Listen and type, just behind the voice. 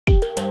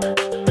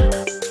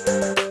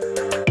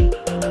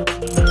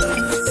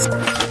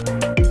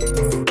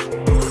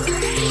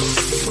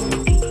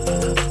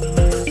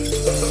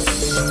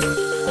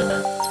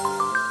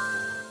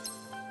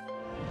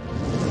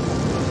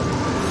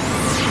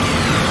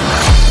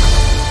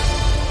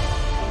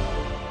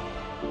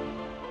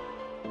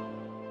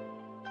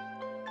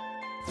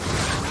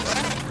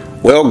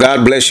Well,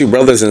 God bless you,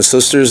 brothers and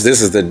sisters.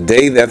 This is the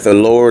day that the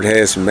Lord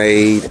has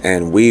made,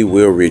 and we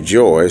will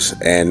rejoice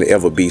and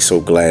ever be so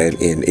glad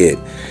in it.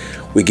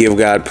 We give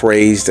God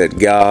praise that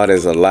God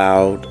has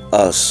allowed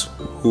us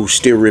who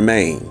still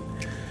remain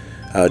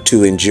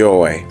to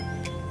enjoy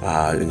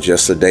in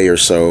just a day or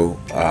so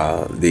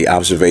the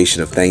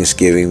observation of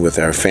Thanksgiving with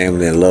our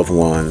family and loved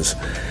ones.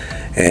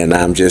 And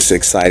I'm just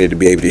excited to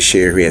be able to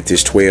share here at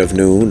this 12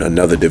 noon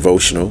another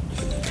devotional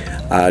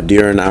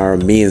during our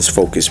Men's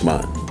Focus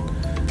Month.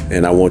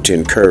 And I want to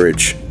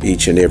encourage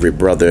each and every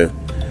brother,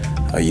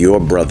 your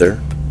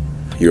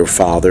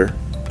father,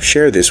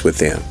 share this with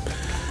them.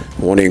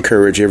 I want to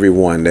encourage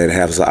everyone that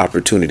has the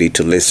opportunity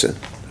to listen,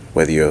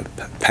 whether you're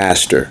a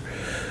pastor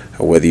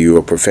or whether you're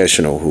a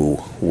professional who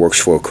works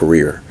for a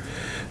career.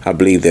 I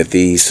believe that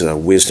these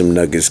wisdom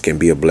nuggets can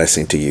be a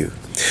blessing to you.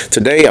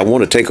 Today, I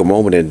want to take a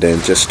moment and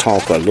then just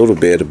talk a little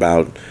bit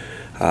about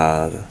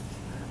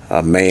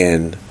a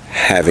man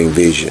having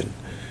vision.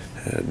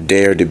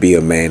 Dare to be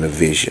a man of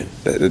vision.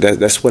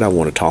 That's what I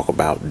want to talk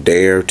about.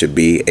 Dare to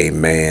be a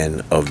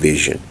man of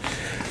vision.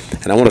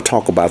 And I want to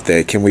talk about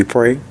that. Can we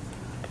pray?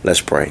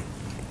 Let's pray.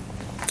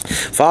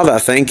 Father, I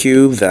thank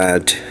you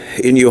that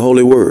in your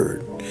holy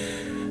word,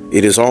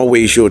 it is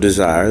always your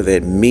desire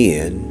that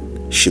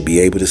men should be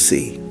able to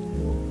see.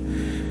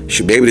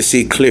 Should be able to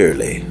see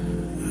clearly.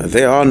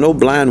 There are no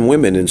blind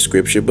women in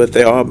Scripture, but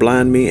there are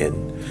blind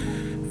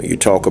men. You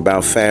talk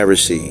about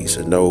Pharisees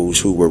and those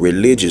who were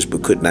religious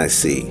but could not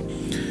see.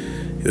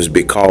 It was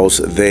because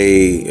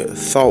they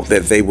thought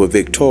that they were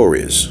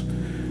victorious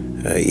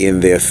in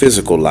their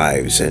physical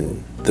lives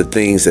and the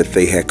things that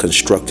they had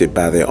constructed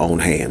by their own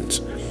hands.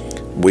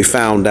 We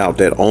found out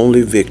that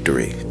only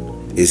victory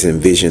is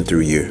envisioned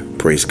through you.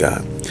 Praise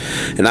God.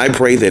 And I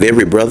pray that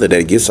every brother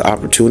that gets the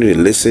opportunity to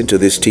listen to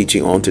this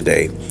teaching on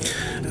today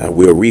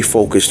will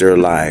refocus their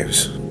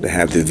lives to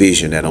have the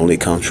vision that only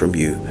comes from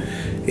you.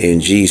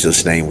 In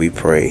Jesus' name we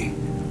pray.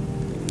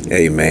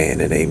 Amen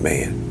and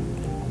amen.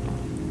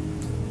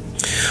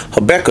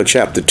 Habakkuk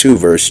chapter 2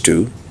 verse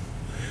 2.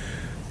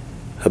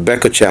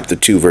 Habakkuk chapter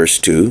 2 verse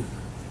 2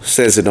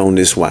 says it on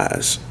this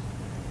wise.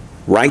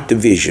 Write the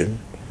vision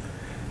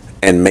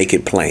and make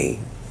it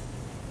plain,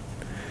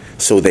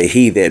 so that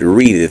he that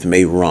readeth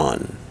may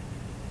run.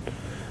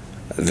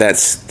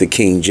 That's the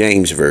King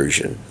James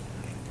Version.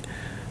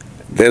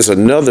 There's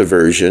another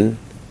version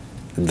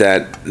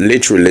that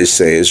literally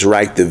says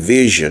write the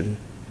vision,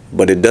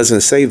 but it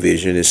doesn't say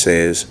vision, it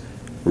says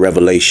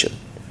revelation,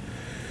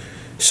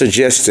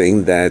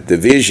 suggesting that the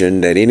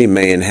vision that any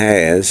man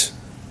has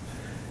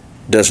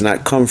does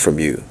not come from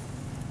you,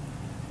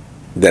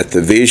 that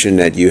the vision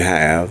that you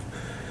have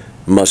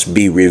must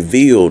be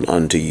revealed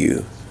unto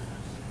you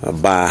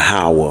by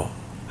our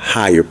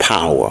higher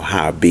power,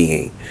 higher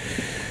being,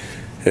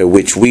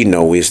 which we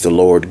know is the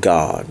Lord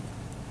God.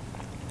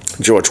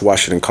 George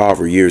Washington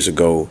Carver years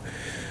ago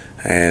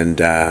and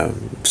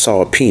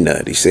saw a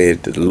peanut. He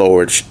said the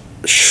Lord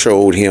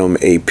showed him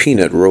a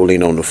peanut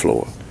rolling on the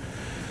floor.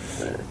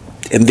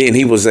 And then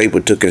he was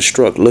able to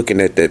construct,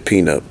 looking at that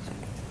peanut,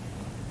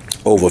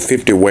 over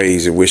 50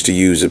 ways in which to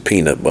use a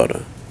peanut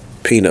butter,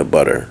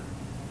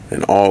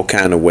 and all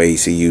kind of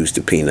ways he used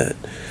the peanut.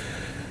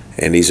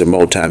 And he's a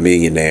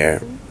multimillionaire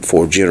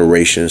for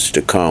generations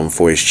to come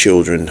for his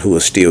children who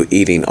are still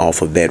eating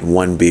off of that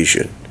one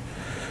vision.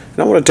 And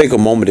I want to take a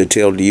moment to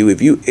tell you,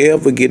 if you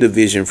ever get a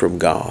vision from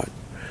God,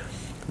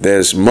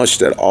 there's much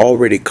that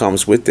already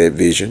comes with that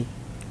vision,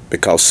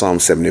 because Psalm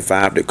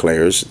 75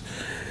 declares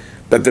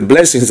that the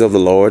blessings of the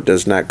Lord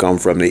does not come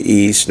from the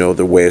east, nor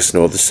the west,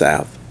 nor the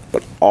south,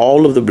 but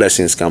all of the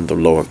blessings come from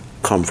the Lord,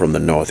 come from the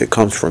north. It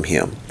comes from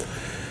him.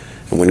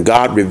 And when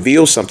God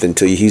reveals something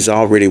to you, he's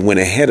already went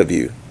ahead of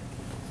you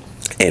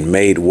and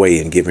made way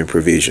and given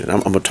provision.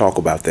 I'm going to talk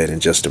about that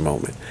in just a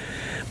moment.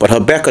 But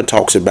Habakkuk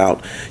talks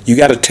about you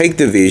got to take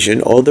the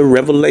vision or the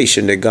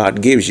revelation that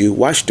God gives you,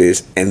 watch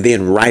this, and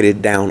then write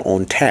it down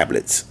on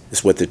tablets.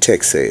 That's what the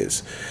text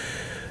says.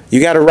 You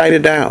got to write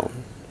it down.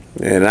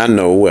 And I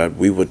know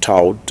we were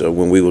taught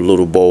when we were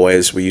little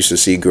boys, we used to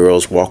see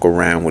girls walk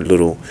around with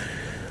little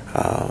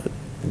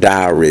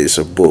diaries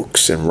or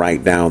books and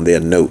write down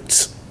their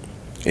notes.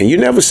 And you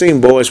never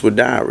seen boys with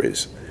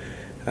diaries.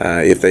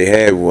 If they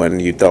had one,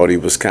 you thought he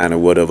was kind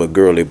of what of a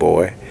girly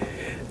boy.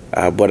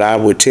 But I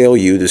would tell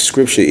you the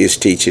scripture is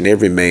teaching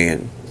every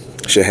man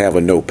should have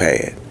a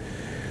notepad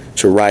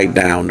to write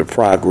down the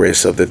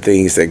progress of the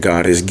things that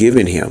God has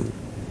given him,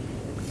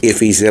 if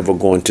he's ever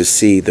going to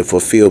see the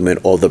fulfillment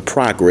or the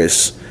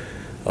progress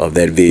of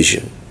that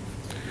vision.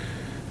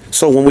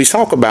 So when we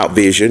talk about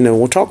vision, and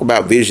we'll talk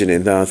about vision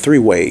in three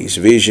ways.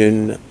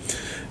 Vision,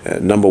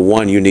 number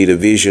one, you need a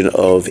vision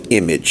of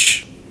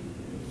image.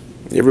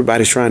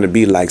 Everybody's trying to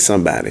be like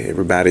somebody.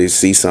 Everybody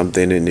sees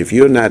something, and if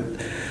you're not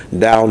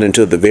dialed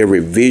into the very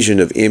vision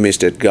of image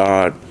that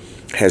God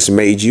has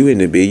made you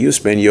into be, you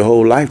spend your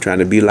whole life trying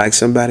to be like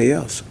somebody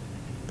else.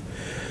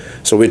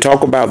 So we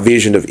talk about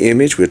vision of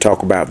image. We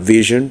talk about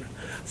vision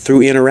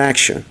through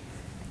interaction.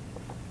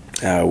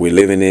 We're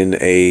living in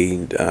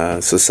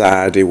a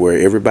society where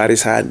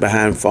everybody's hiding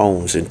behind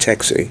phones and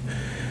texting.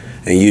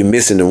 And you're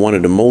missing one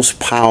of the most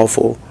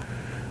powerful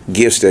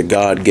gifts that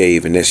God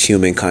gave, and that's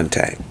human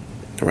contact,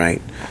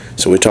 right?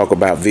 So we talk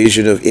about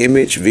vision of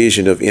image,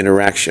 vision of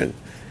interaction,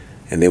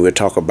 and then we'll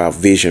talk about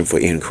vision for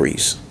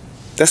increase.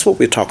 That's what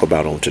we talk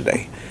about on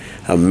today.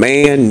 A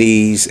man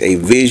needs a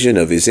vision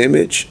of his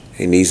image.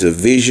 He needs a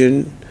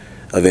vision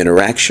of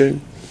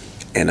interaction.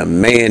 And a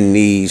man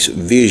needs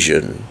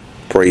vision,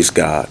 praise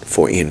God,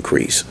 for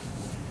increase.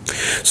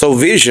 So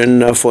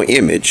vision for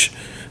image.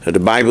 The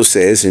Bible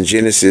says in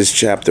Genesis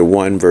chapter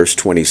 1, verse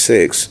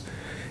 26,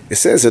 it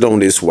says it on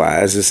this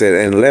wise. It said,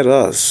 and let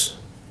us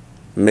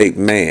make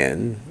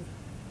man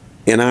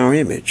in our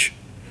image.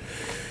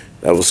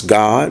 That was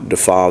God the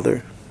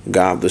Father,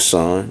 God the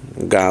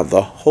Son, God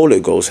the Holy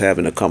Ghost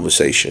having a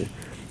conversation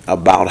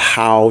about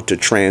how to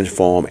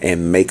transform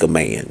and make a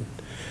man.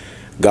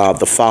 God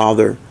the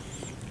Father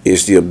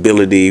is the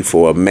ability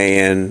for a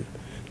man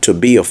to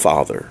be a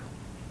father,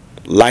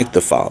 like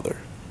the Father.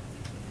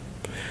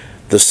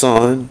 The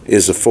Son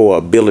is for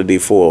ability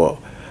for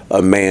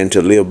a man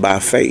to live by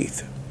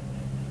faith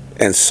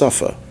and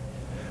suffer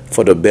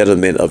for the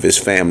betterment of his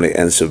family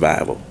and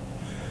survival.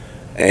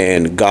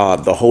 And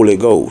God, the Holy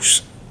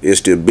Ghost,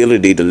 is the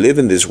ability to live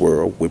in this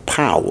world with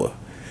power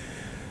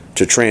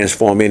to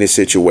transform any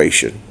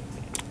situation,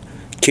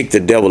 kick the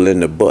devil in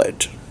the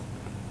butt,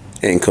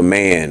 and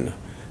command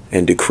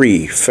and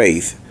decree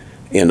faith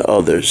in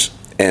others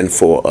and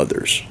for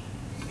others.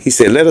 He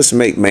said, let us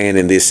make man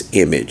in this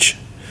image.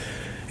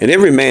 And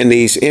every man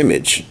needs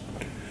image,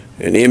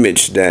 an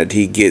image that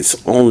he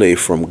gets only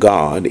from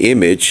God.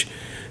 Image,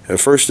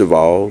 first of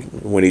all,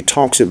 when he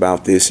talks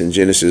about this in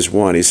Genesis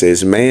 1, he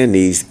says man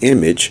needs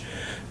image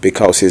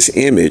because his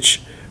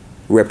image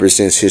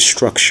represents his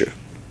structure.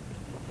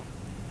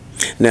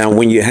 Now,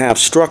 when you have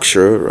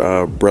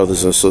structure,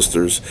 brothers and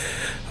sisters,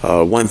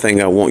 one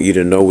thing I want you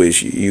to know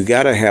is you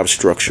got to have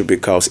structure,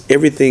 because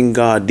everything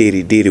God did,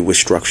 he did it with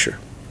structure.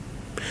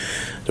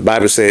 The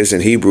Bible says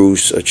in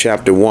Hebrews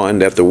chapter 1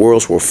 that the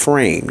worlds were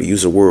framed.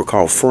 Use a word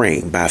called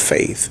frame by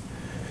faith.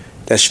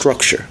 That's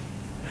structure.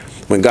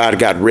 When God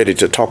got ready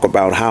to talk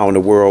about how in the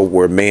world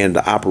were man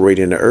to operate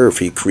in the earth,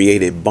 he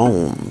created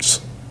bones.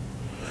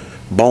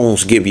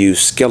 Bones give you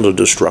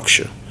skeletal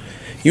structure.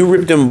 You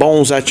rip them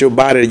bones out your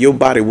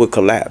body will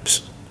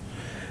collapse.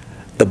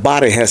 The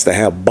body has to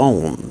have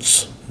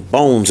bones.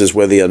 Bones is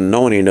where the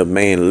anointing of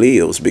man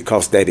lives,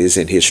 because that is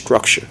in his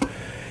structure.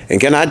 And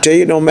can I tell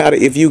you, no matter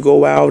if you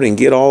go out and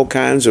get all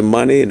kinds of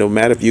money, no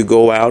matter if you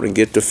go out and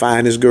get the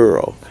finest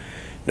girl,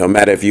 no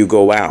matter if you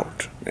go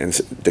out and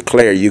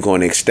declare you're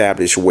going to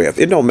establish wealth,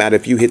 it don't matter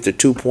if you hit the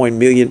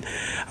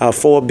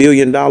 $4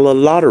 billion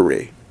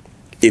lottery.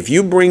 If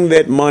you bring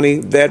that money,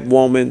 that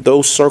woman,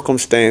 those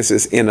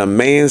circumstances in a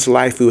man's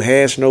life who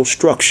has no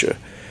structure,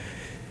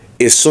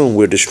 it soon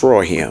will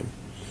destroy him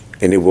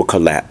and it will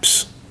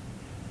collapse.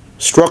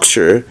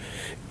 Structure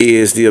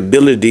is the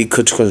ability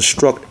to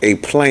construct a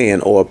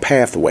plan or a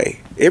pathway.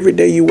 Every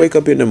day you wake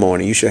up in the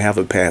morning, you should have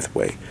a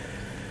pathway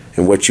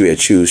in what you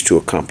choose to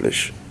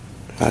accomplish.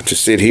 To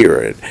sit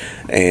here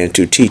and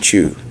to teach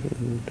you,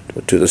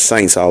 to the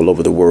saints all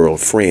over the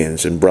world,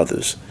 friends and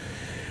brothers.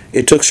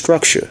 It took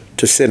structure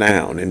to sit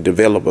down and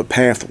develop a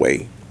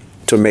pathway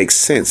to make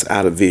sense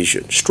out of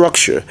vision.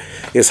 Structure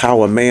is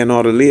how a man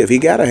ought to live. He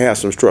got to have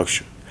some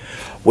structure.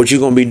 What you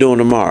going to be doing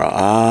tomorrow?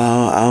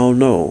 I don't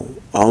know.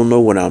 I don't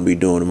know what I'll be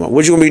doing tomorrow.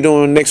 What you going to be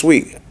doing next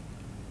week?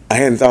 I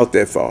hadn't thought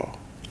that far.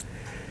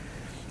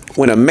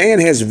 When a man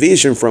has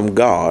vision from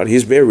God,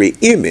 his very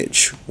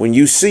image, when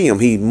you see him,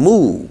 he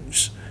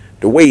moves.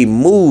 The way he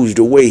moves,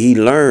 the way he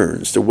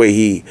learns, the way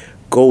he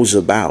goes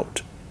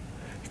about.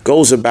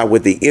 Goes about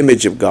with the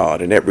image of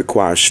God, and that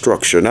requires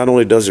structure. Not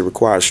only does it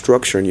require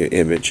structure in your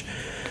image,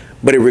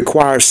 but it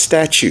requires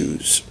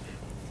statutes.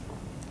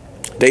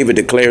 David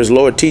declares,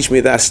 Lord, teach me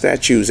thy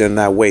statutes and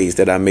thy ways,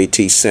 that I may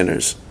teach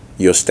sinners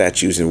your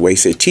statutes and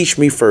ways. Say, teach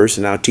me first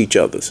and I'll teach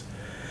others.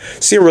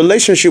 See, a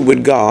relationship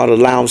with God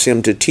allows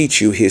him to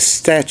teach you his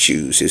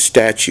statutes. His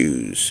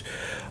statutes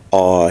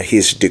are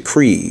his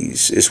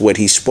decrees. It's what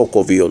he spoke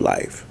over your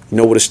life. You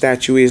know what a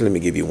statute is? Let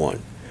me give you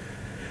one.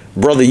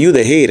 Brother, you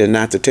the head and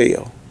not the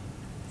tail.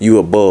 You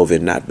above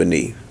and not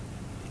beneath.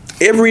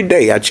 Every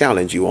day I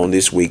challenge you on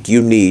this week,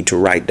 you need to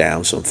write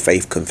down some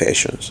faith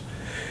confessions.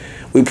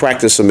 We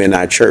practice them in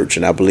our church,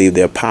 and I believe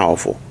they're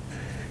powerful.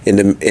 In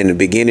the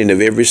beginning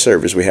of every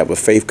service, we have a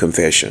faith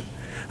confession.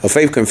 A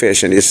faith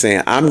confession is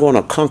saying, I'm going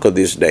to conquer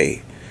this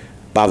day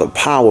by the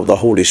power of the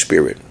Holy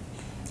Spirit.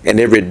 And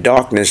every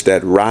darkness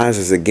that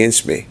rises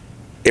against me,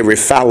 every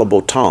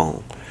fallible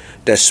tongue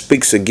that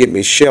speaks against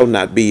me shall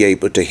not be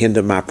able to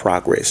hinder my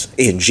progress,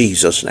 in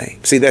Jesus'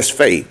 name. See, that's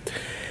faith.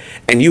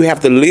 And you have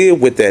to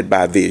live with that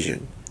by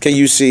vision. Can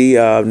you see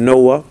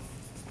Noah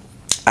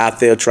out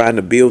there trying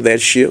to build that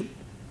ship?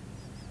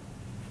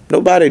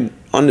 Nobody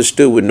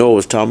understood what Noah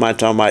was talking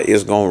about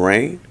it's going to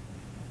rain.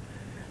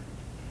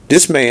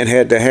 This man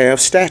had to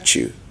have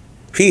statue.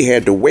 He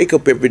had to wake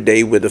up every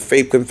day with a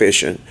faith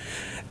confession.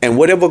 And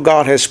whatever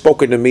God has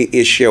spoken to me,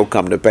 it shall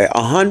come to pass.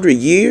 100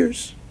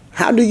 years?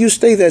 How do you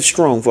stay that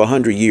strong for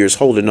 100 years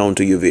holding on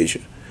to your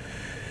vision?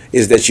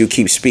 is that you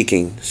keep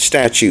speaking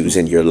statutes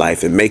in your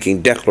life and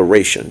making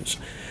declarations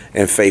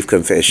and faith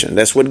confession.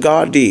 That's what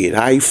God did.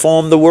 How he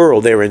formed the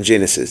world there in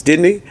Genesis,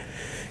 didn't he?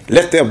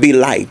 Let there be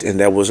light, and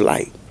there was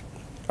light.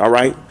 All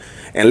right?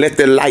 And let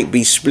the light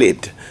be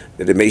split,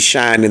 that it may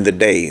shine in the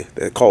day.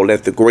 They call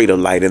that the greater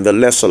light, and the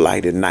lesser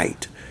light at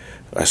night.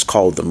 That's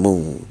called the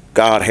moon.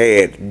 God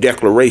had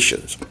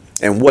declarations,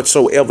 and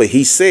whatsoever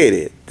he said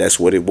it, that's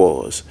what it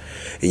was.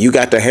 And you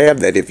got to have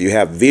that if you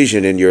have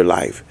vision in your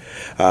life.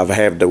 I've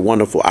had the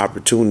wonderful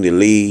opportunity to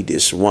lead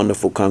this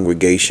wonderful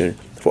congregation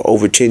for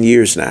over 10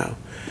 years now.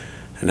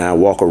 And I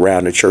walk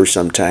around the church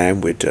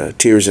sometime with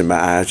tears in my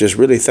eyes, just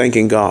really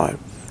thanking God.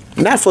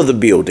 Not for the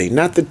building,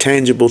 not the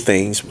tangible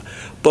things,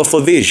 but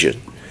for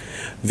vision.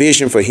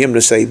 Vision for him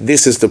to say,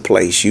 this is the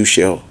place you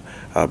shall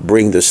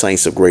bring the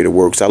saints of greater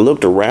works. I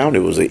looked around, it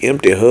was an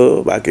empty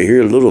hub. I could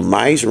hear little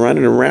mice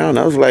running around.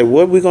 I was like,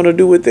 what are we going to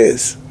do with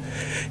this?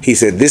 He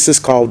said,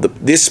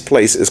 this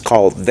place is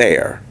called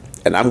there.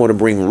 And I'm going to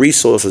bring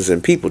resources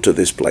and people to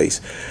this place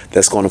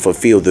that's going to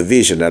fulfill the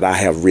vision that I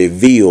have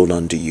revealed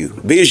unto you.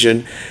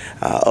 Vision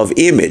of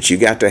image, you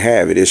got to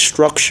have it. It's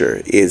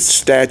structure, it's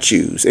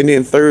statues. And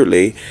then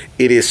thirdly,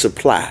 it is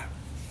supply.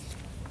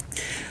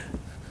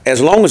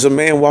 As long as a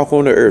man walk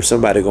on the earth,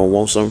 somebody going to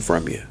want something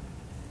from you.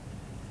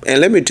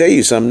 And let me tell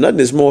you something, nothing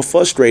is more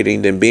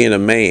frustrating than being a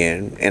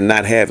man and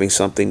not having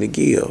something to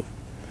give.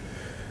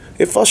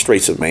 It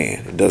frustrates a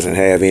man. It doesn't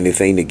have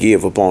anything to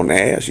give upon the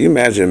ass. You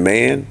imagine a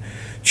man,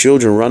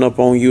 children run up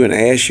on you and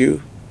ask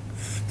you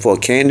for a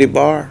candy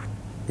bar.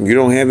 You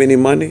don't have any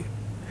money.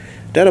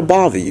 That'll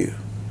bother you.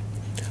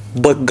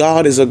 But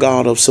God is a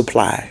God of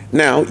supply.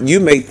 Now, you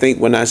may think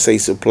when I say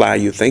supply,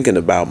 you're thinking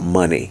about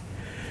money.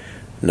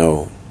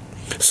 No.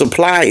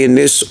 Supply in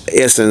this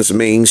essence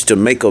means to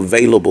make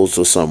available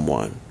to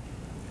someone.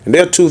 And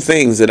there are two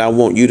things that I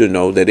want you to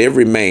know that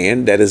every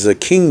man that is a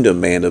kingdom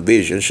man of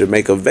vision should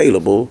make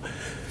available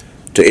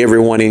to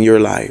everyone in your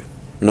life.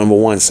 Number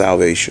one,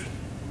 salvation.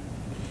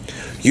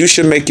 You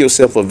should make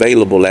yourself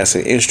available as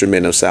an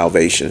instrument of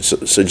salvation,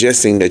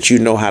 suggesting that you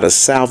know how to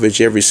salvage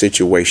every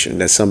situation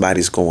that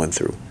somebody's going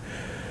through.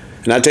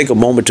 And I take a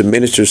moment to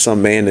minister to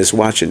some man that's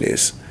watching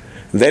this.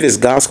 That is,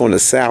 God's going to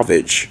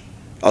salvage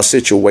a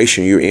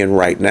situation you're in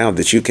right now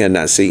that you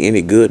cannot see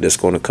any good that's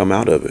going to come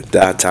out of it.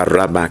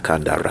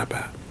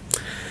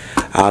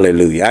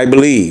 Hallelujah. I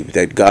believe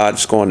that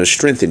God's going to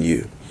strengthen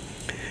you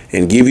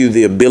and give you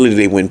the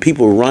ability, when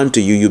people run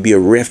to you, you'll be a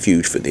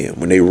refuge for them.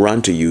 When they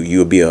run to you,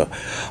 you'll be a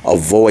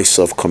voice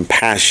of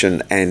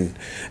compassion and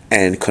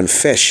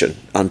confession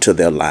unto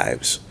their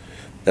lives.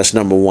 That's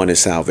number one, is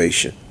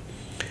salvation.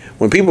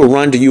 When people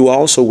run to you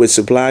also with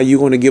supply, you're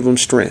going to give them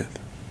strength.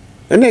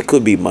 And that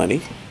could be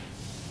money.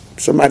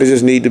 Somebody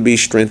just need to be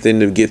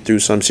strengthened to get through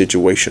some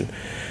situation.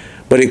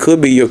 But it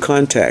could be your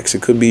contacts.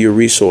 It could be your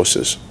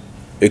resources.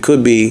 It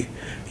could be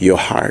your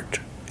heart.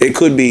 It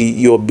could be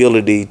your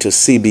ability to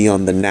see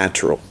beyond the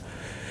natural.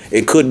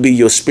 It could be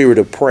your spirit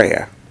of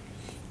prayer.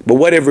 But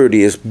whatever it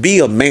is, be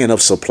a man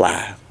of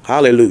supply.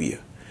 Hallelujah.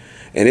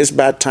 And it's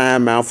about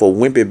time out for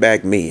wimpy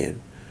back men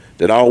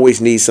that always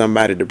need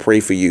somebody to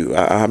pray for you.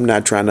 I'm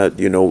not trying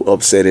to,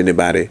 upset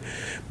anybody.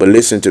 But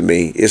listen to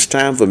me. It's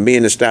time for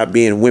men to stop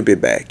being wimpy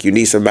back. You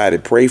need somebody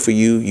to pray for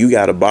you. You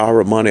got to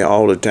borrow money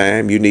all the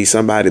time. You need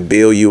somebody to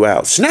bail you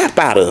out. Snap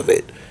out of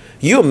it.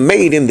 You're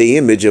made in the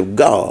image of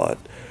God.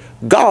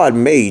 God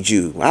made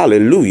you,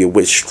 hallelujah,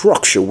 with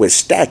structure, with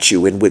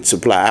statue, and with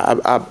supply.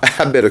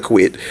 I better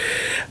quit.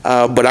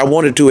 But I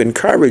wanted to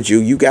encourage you.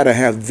 You got to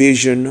have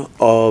vision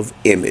of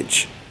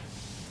image.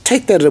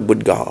 Take that up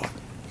with God.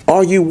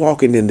 Are you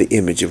walking in the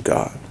image of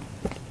God?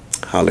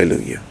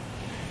 Hallelujah.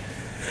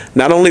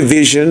 Not only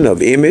vision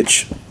of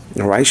image,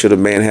 all right, should a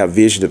man have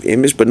vision of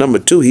image, but number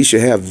two, he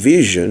should have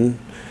vision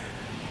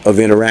of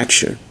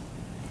interaction.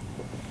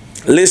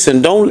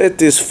 Listen, don't let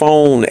this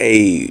phone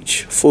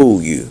age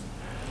fool you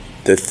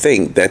to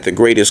think that the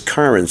greatest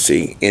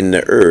currency in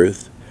the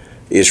earth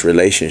is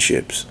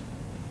relationships.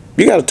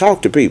 You got to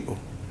talk to people.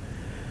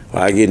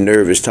 Well, I get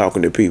nervous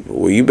talking to people.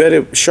 Well, you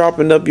better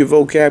sharpen up your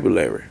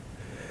vocabulary,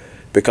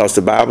 because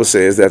the Bible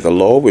says that the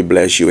Lord will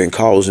bless you and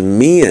cause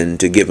men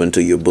to give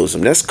unto your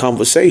bosom. That's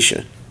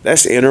conversation.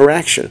 That's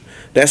interaction.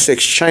 That's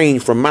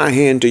exchange from my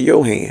hand to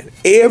your hand.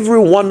 Every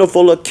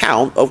wonderful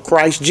account of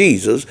Christ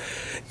Jesus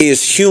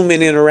is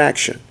human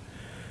interaction.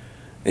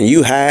 And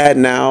you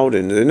hiding out,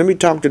 and let me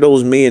talk to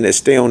those men that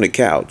stay on the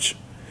couch.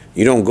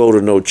 You don't go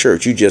to no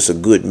church. You just a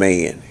good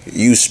man.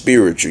 You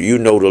spiritual. You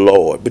know the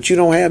Lord. But you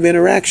don't have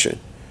interaction.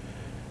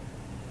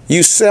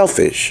 You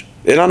selfish.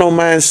 And I don't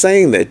mind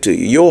saying that to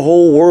you. Your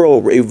whole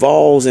world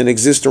evolves and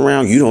exists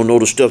around. You don't know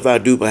the stuff I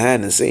do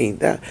behind the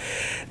scene.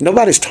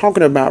 Nobody's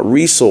talking about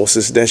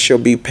resources that shall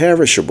be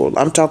perishable.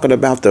 I'm talking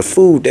about the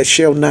food that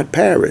shall not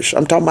perish.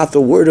 I'm talking about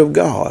the word of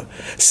God.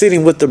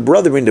 Sitting with the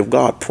brethren of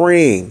God,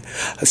 praying,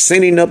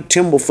 sending up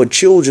timber for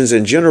children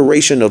and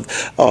generation of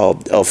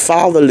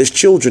fatherless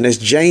children, as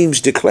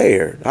James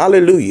declared.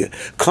 Hallelujah.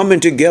 Coming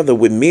together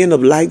with men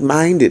of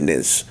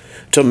like-mindedness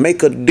to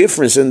make a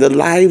difference in the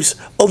lives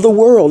of the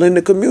world and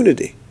the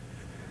community.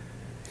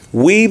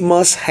 We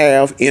must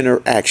have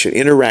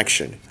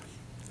interaction.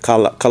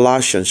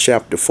 Colossians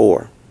chapter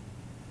 4,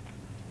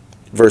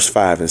 verse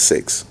 5 and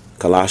 6.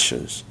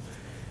 Colossians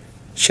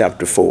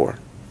chapter 4,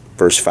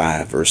 verse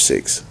 5, verse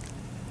 6.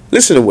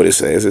 Listen to what it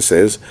says. It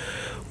says,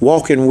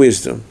 walk in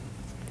wisdom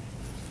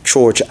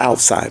towards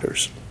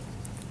outsiders,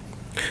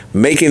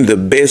 making the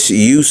best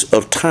use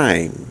of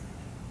time.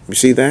 You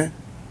see that?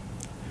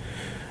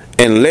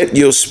 And let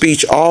your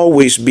speech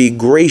always be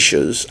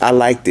gracious. I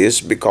like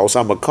this because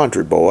I'm a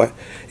country boy.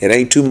 It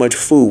ain't too much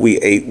food we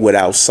ate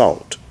without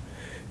salt.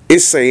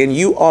 It's saying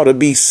you ought to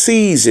be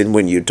seasoned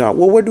when you talk.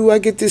 Well, where do I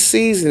get this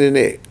seasoning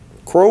at?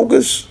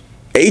 Kroger's?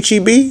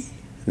 H-E-B?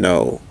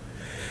 No.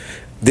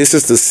 This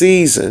is the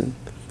season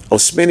of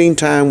spending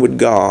time with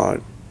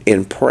God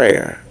in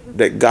prayer.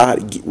 That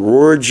God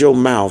words your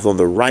mouth on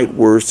the right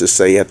words to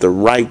say at the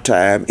right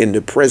time, in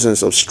the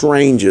presence of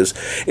strangers,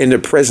 in the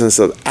presence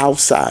of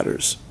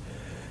outsiders.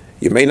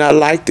 You may not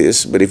like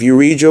this, but if you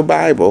read your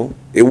Bible,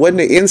 it wasn't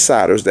the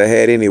insiders that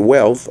had any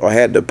wealth or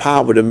had the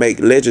power to make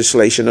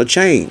legislation or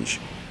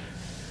change.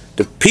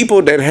 The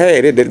people that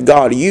had it, that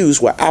God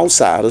used, were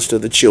outsiders to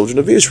the children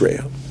of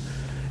Israel.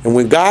 And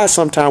when God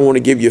sometimes want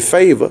to give you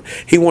favor,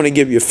 he want to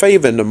give you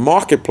favor in the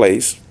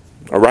marketplace,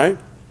 all right?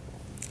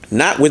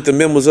 Not with the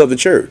members of the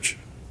church.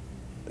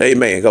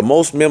 Amen. Because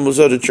most members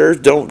of the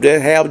church don't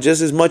have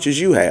just as much as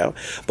you have.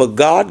 But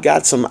God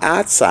got some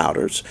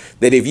outsiders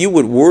that if you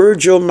would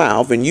word your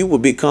mouth and you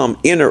would become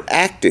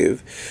interactive,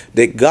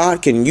 that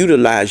God can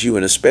utilize you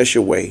in a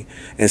special way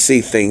and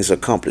see things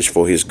accomplished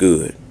for his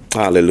good.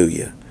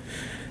 Hallelujah.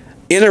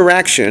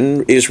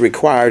 Interaction is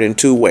required in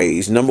two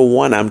ways. Number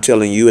one, I'm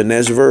telling you, and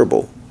that's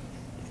verbal.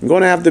 You're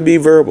going to have to be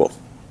verbal.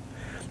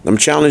 I'm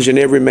challenging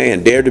every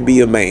man, dare to be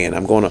a man.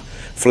 I'm going to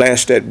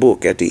flash that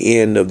book at the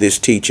end of this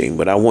teaching,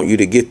 but I want you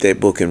to get that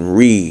book and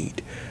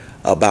read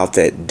about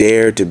that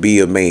dare to be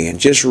a man.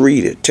 Just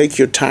read it. Take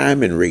your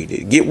time and read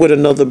it. Get with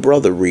another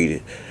brother, read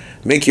it.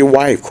 Make your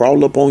wife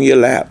crawl up on your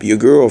lap, your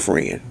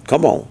girlfriend.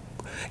 Come on.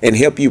 And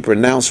help you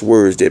pronounce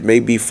words that may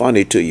be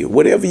funny to you.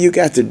 Whatever you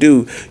got to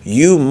do,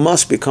 you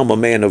must become a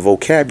man of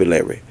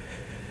vocabulary.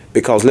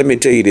 Because let me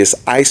tell you this,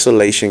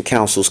 isolation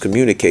counsels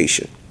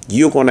communication.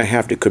 You're going to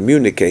have to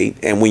communicate.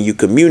 And when you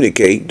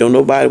communicate, don't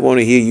nobody want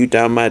to hear you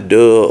talking about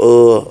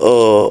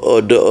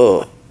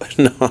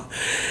No,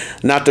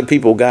 not the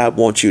people God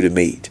wants you to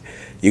meet.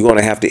 You're going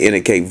to have to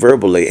indicate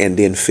verbally and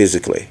then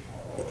physically.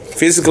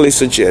 Physically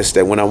suggests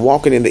that when I'm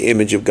walking in the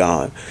image of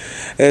God,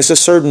 there's a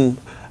certain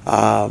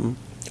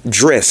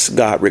dress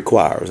God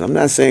requires. I'm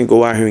not saying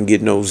go out here and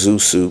get no zoo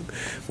suit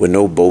with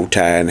no bow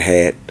tie and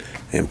hat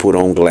and put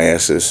on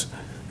glasses,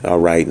 all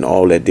right, and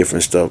all that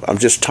different stuff. I'm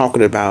just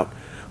talking about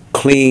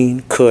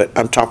clean cut.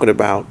 I'm talking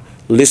about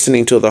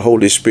listening to the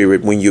Holy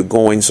Spirit when you're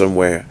going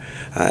somewhere.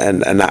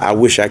 And I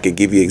wish I could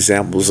give you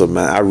examples of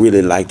I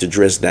really like to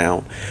dress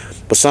down.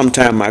 But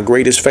sometimes my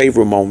greatest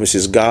favorite moments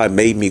is God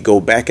made me go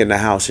back in the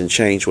house and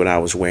change what I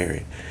was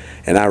wearing.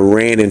 And I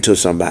ran into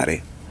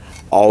somebody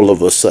all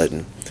of a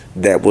sudden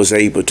that was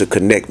able to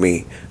connect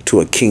me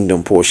to a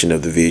kingdom portion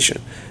of the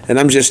vision. And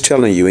I'm just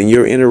telling you, in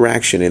your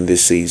interaction in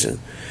this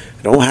season,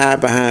 don't hide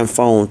behind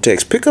phone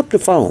text. Pick up the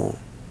phone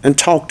and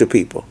talk to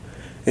people.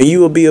 And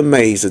you will be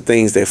amazed at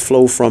things that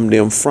flow from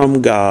them,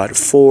 from God,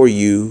 for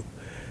you,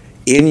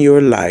 in your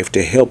life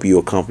to help you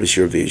accomplish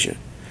your vision.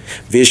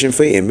 Vision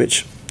for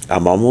image.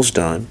 I'm almost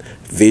done.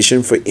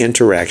 Vision for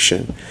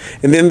interaction.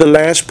 And then the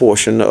last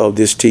portion of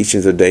this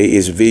teaching today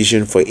is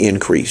vision for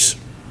increase.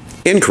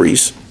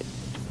 Increase.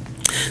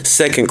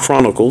 2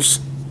 Chronicles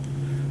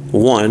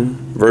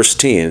 1, verse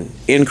 10.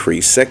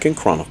 Increase. 2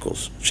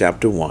 Chronicles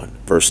chapter 1,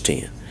 verse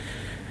 10.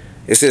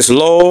 It says,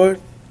 Lord,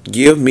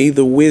 give me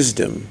the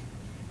wisdom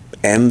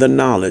and the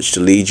knowledge to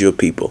lead your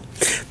people.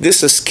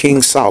 This is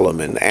King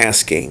Solomon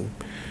asking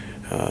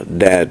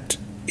that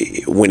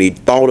when he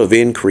thought of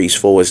increase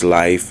for his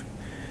life,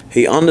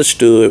 he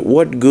understood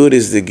what good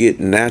is to get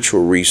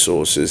natural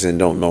resources and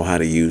don't know how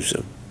to use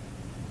them.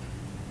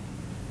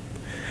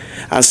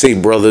 I see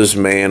brothers,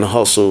 man,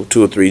 hustle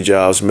 2 or 3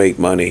 jobs, make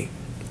money,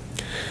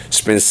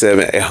 spend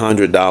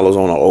 $700-800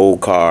 on an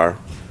old car,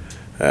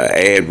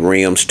 add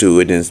rims to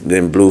it, and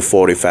then blew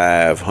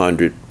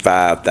 $4,500,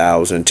 $5,000,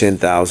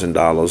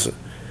 $10,000,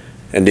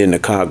 and then the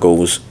car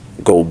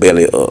go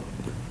belly up.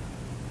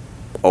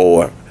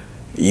 Or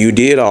you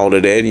did all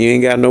of that and you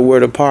ain't got nowhere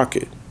to park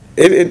it.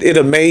 It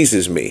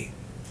amazes me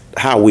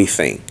how we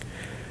think.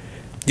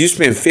 You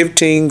spend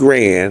 15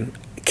 grand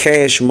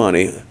cash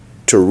money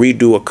to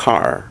redo a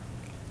car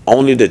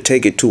only to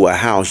take it to a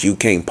house you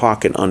can't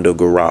park it under a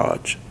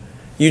garage.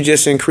 You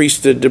just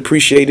increased the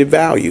depreciated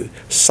value.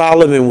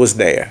 Solomon was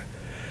there.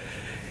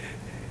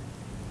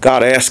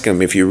 God asked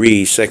him, if you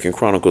read 2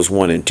 Chronicles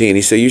 1 and 10,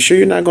 he said, you sure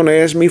you're not going to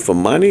ask me for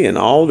money and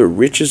all the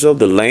riches of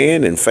the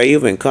land and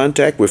favor and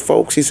contact with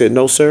folks? He said,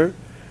 no, sir.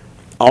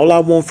 All I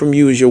want from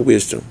you is your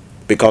wisdom,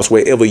 because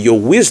wherever your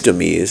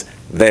wisdom is,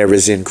 there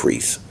is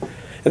increase.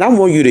 And I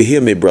want you to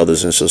hear me,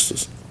 brothers and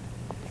sisters.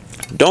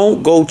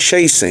 Don't go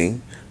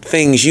chasing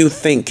things you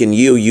think can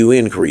yield you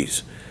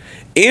increase.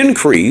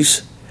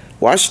 Increase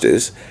watch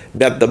this,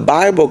 that the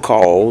Bible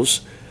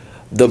calls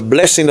the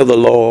blessing of the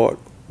Lord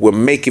will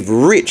make it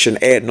rich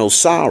and add no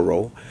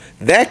sorrow.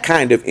 That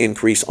kind of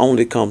increase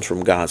only comes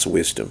from God's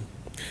wisdom.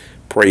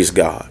 Praise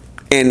God.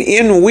 And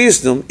in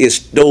wisdom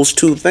is those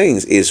two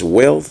things, is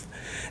wealth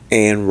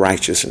and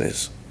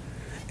righteousness.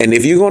 And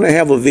if you're going to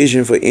have a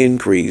vision for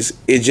increase,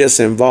 it just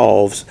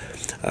involves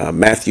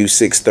Matthew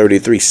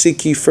 6:33,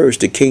 seek ye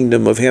first the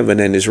kingdom of heaven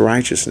and his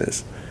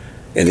righteousness,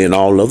 and then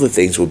all other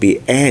things will be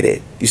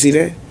added. You see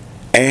that?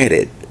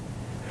 Added.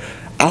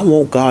 I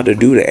want God to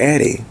do the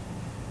adding.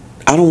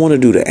 I don't want to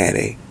do the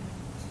adding,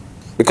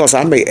 because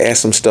I may add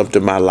some stuff to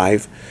my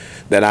life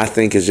that I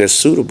think is just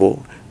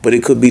suitable, but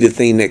it could be the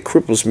thing that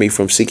cripples me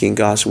from seeking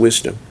God's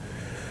wisdom.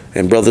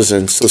 And brothers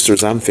and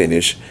sisters, I'm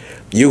finished.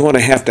 You're going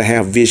to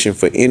have vision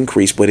for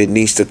increase, but it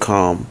needs to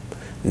come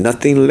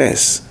nothing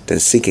less than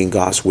seeking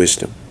God's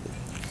wisdom.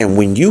 And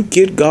when you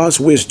get God's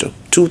wisdom,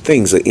 two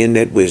things are in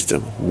that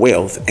wisdom: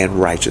 wealth and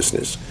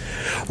righteousness.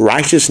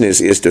 Righteousness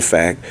is the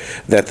fact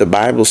that the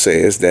Bible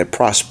says that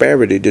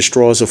prosperity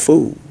destroys a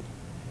fool.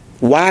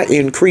 Why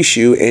increase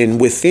you and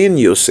within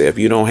yourself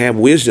you don't have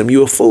wisdom?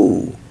 You're a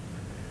fool.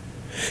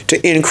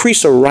 To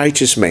increase a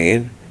righteous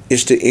man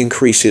is to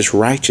increase his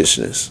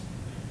righteousness.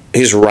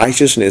 His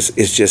righteousness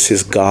is just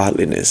his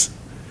godliness.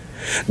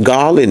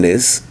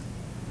 Godliness,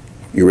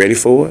 you ready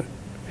for it?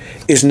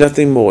 Is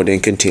nothing more than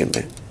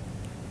contentment.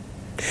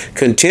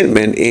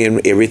 Contentment in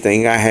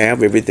everything I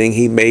have, everything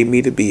he made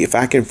me to be. If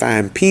I can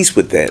find peace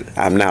with that,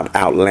 I'm not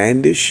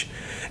outlandish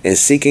and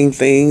seeking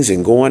things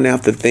and going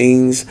after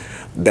things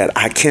that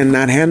I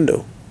cannot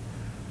handle.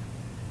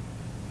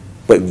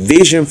 But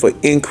vision for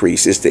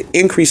increase is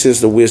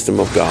the wisdom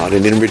of God,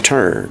 and in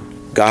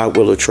return, God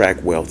will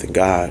attract wealth, and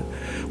God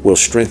will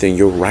strengthen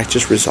your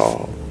righteous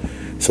resolve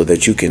so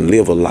that you can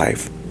live a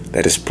life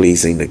that is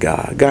pleasing to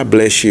God. God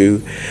bless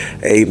you.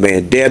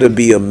 Amen. Dare to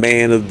be a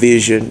man of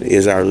vision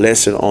is our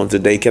lesson on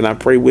today. Can I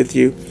pray with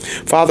you?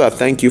 Father, I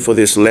thank you for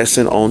this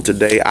lesson on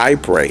today. I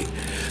pray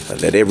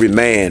that every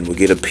man will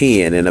get a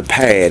pen and a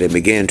pad and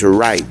begin to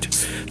write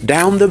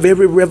down the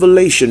very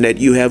revelation that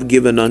you have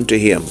given unto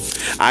him.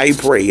 I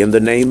pray in the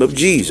name of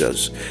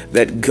Jesus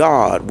that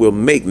God will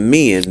make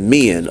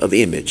men of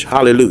image.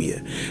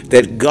 Hallelujah.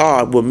 That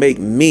God will make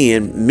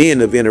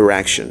men of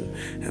interaction,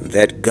 and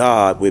that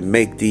God will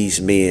make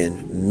these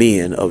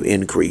men of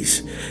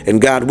increase.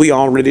 And God, we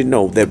already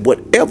know that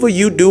whatever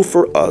you do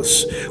for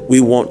us,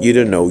 we want you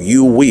to know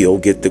you will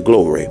get the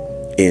glory.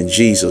 In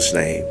Jesus'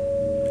 name,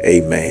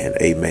 amen.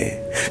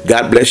 Amen.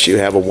 God bless you.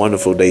 Have a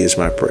wonderful day is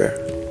my prayer.